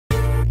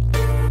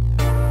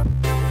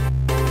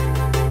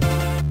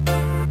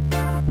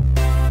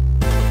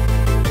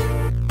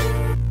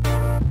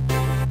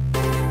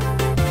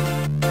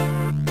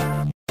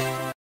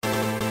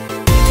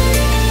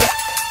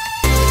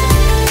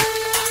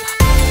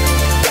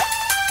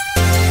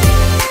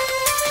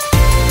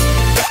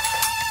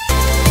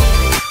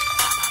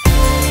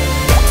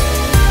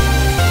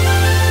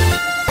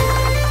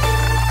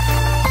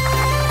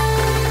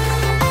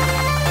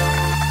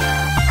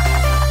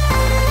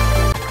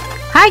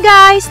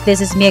guys,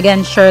 this is me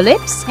again,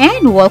 Sherlips,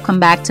 and welcome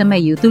back to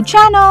my YouTube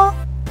channel.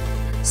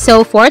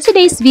 So for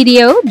today's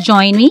video,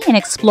 join me in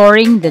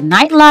exploring the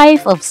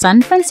nightlife of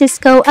San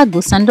Francisco,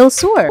 Agusan del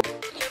Sur.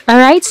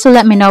 Alright, so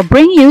let me now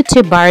bring you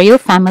to Barrio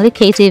Family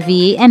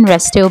KTV and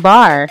Resto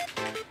Bar.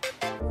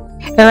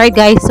 Alright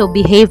guys, so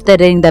behave na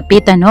rin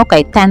dapit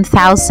kay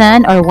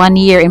 10,000 or 1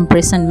 year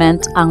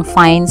imprisonment ang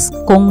fines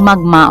kung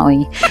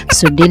magmaoy.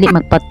 So dili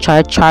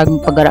magpa-char-char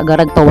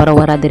pagaragarag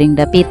pawara-wara diring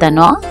dapit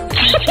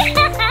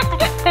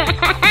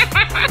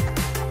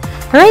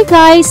Alright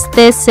guys,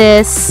 this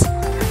is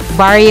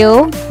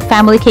Barrio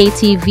Family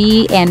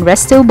KTV and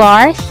Resto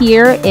Bar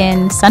here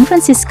in San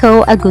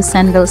Francisco,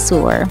 Agusan del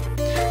Sur.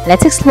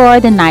 Let's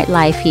explore the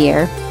nightlife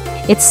here.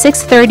 It's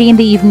 6:30 in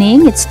the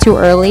evening. It's too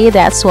early.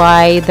 That's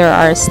why there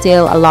are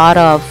still a lot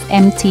of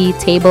empty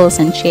tables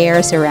and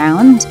chairs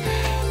around.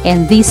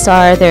 And these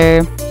are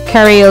the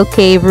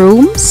karaoke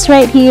rooms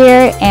right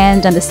here.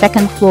 And on the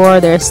second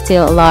floor, there's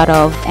still a lot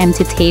of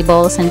empty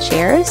tables and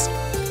chairs.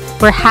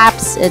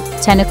 Perhaps at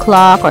 10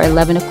 o'clock or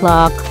 11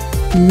 o'clock,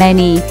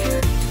 many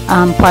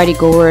party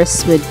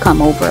goers would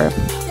come over.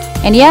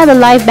 And yeah, the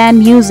live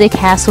band music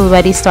has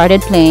already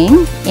started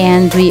playing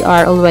and we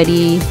are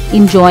already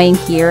enjoying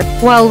here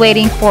while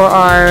waiting for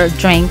our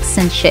drinks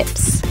and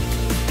chips.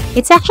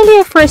 It's actually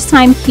our first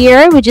time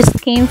here. We just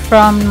came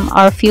from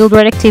our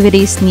fieldwork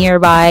activities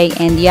nearby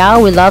and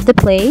yeah, we love the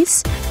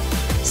place.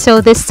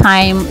 So this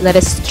time, let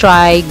us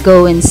try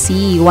go and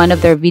see one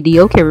of their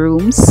videoke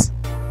rooms.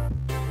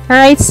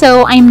 Alright,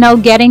 so I'm now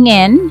getting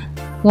in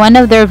one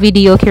of their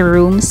videoke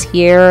rooms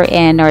here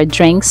and our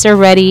drinks are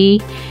ready.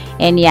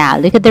 And yeah,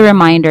 look at the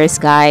reminders,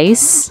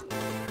 guys.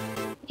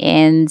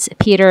 And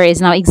Peter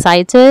is now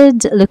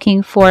excited,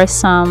 looking for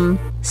some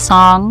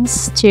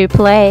songs to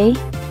play.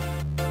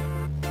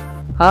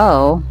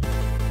 Oh,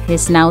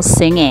 he's now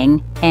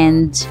singing.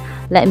 And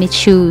let me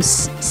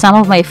choose some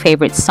of my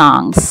favorite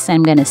songs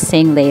I'm gonna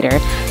sing later.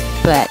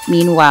 But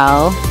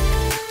meanwhile,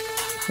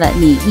 let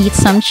me eat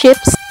some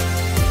chips.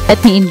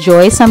 Let me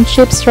enjoy some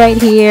chips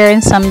right here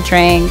and some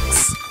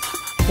drinks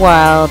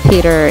while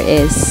Peter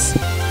is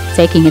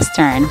taking his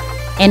turn.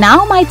 And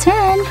now my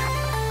turn.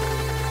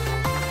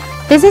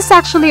 This is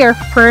actually our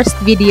first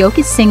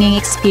videoke singing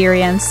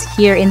experience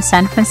here in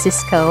San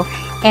Francisco.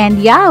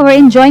 And yeah, we're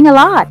enjoying a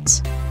lot.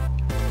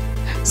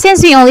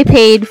 Since we only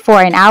paid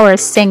for an hour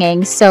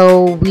singing,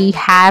 so we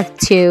have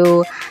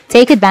to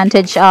take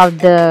advantage of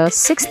the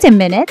 60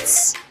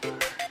 minutes.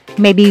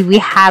 Maybe we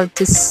have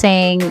to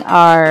sing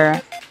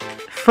our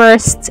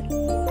first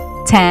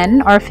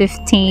 10 or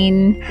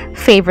 15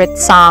 favorite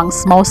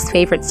songs, most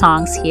favorite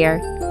songs here.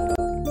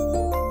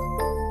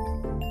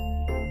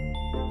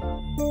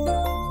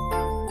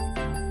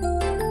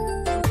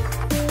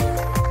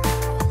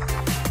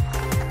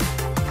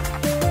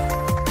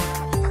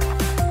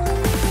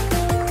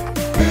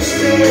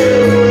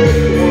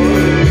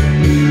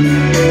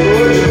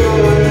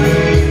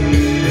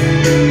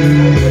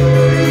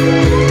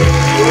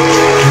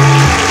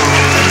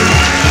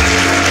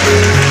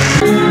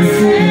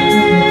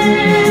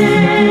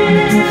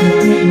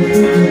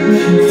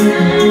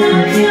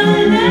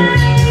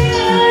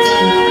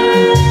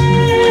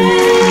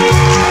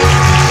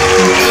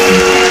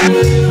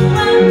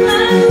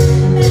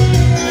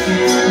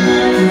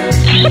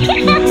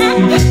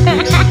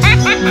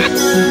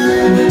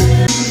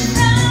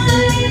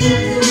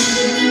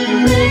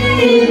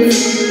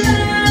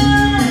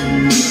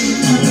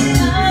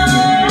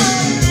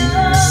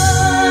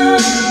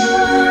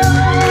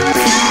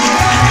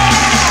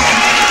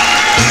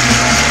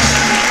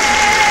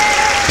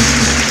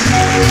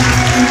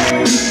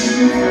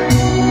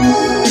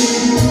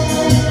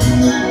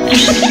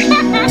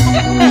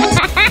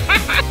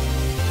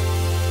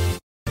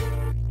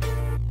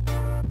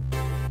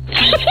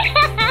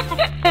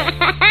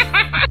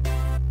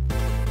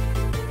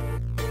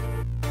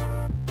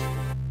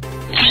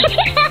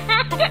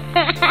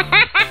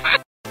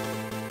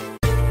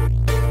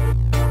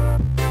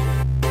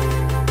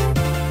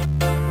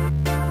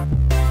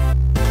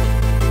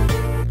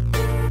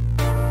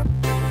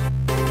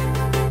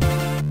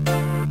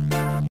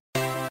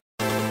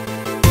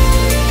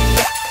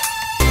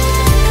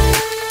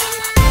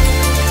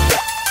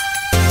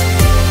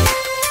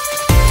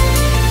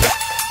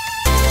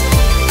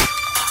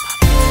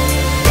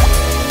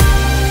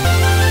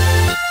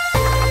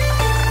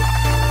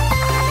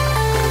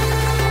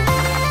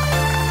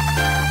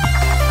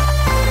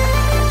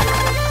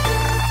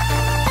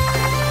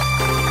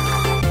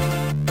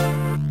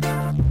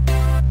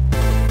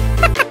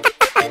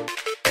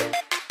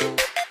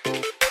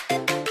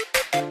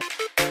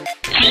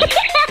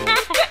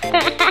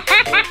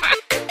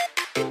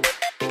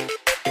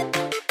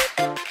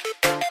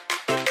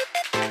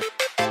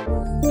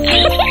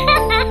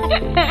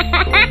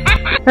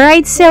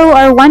 Alright, so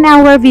our 1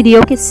 hour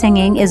videoke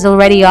singing is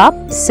already up,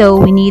 so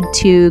we need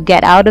to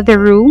get out of the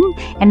room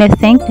and I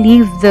think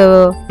leave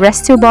the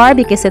resto bar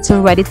because it's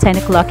already 10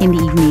 o'clock in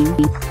the evening.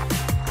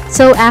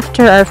 So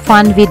after our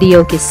fun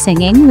videoke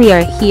singing, we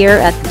are here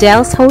at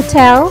Del's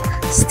Hotel,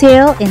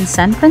 still in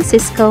San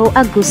Francisco,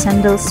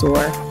 Agusan del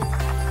Sur.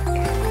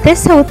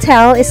 This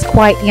hotel is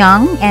quite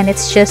young and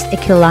it's just a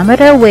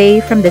kilometer away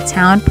from the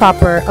town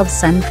proper of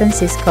San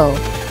Francisco.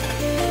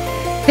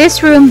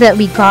 This room that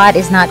we got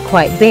is not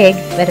quite big,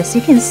 but as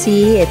you can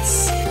see,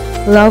 it's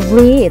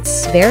lovely,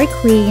 it's very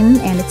clean,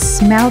 and it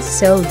smells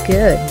so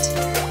good.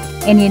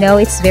 And you know,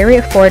 it's very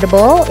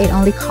affordable. It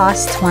only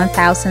costs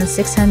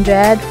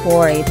 $1,600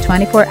 for a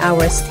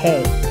 24-hour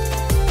stay.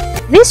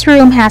 This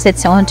room has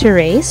its own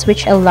terrace,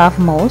 which I love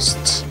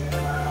most.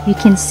 You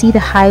can see the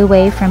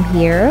highway from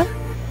here.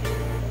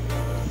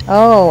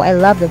 Oh, I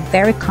love the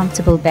very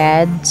comfortable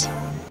bed.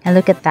 And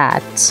look at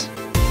that.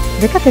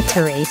 Look at the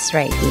terrace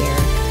right here.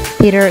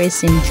 Peter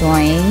is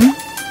enjoying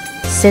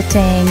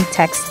sitting,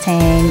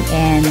 texting,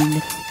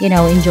 and you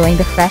know, enjoying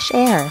the fresh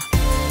air.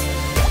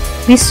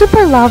 We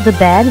super love the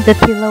bed. The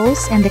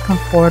pillows and the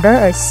comforter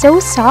are so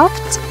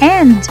soft,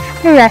 and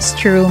the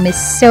restroom is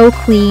so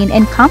clean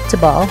and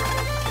comfortable.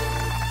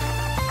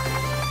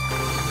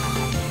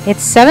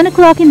 It's 7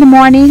 o'clock in the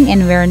morning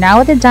and we're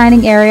now at the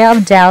dining area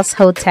of Del's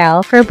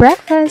Hotel for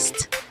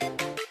breakfast.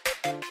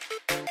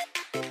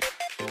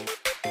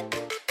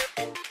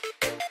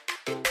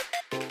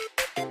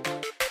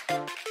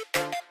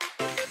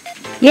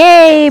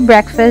 Yay!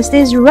 Breakfast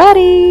is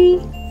ready!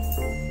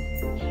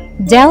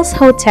 Del's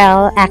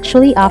Hotel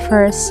actually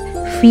offers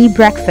free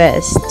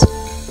breakfast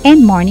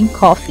and morning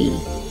coffee.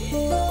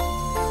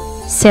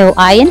 So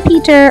I and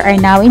Peter are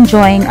now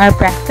enjoying our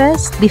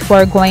breakfast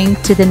before going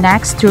to the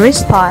next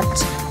tourist spot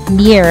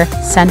near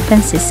San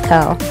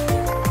Francisco.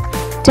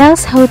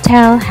 Del's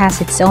Hotel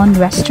has its own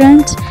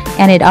restaurant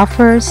and it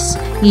offers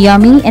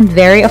yummy and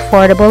very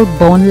affordable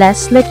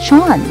boneless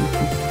lechon.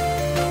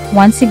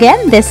 Once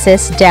again, this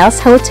is Del's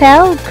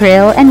Hotel,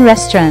 Grill and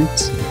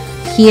Restaurant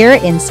here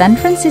in San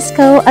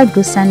Francisco,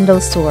 Agusan del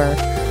Sur.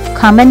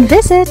 Come and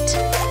visit!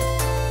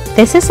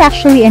 This is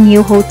actually a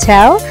new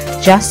hotel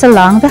just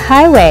along the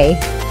highway.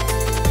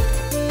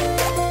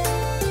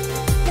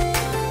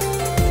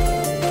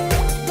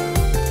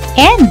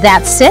 And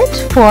that's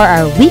it for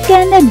our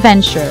weekend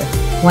adventure.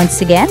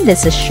 Once again,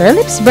 this is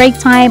Shirley's Break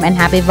Time and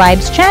Happy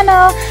Vibes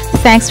channel.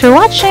 Thanks for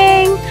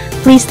watching!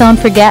 Please don't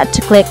forget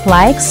to click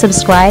like,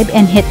 subscribe,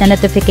 and hit the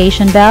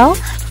notification bell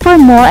for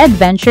more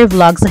adventure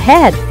vlogs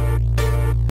ahead.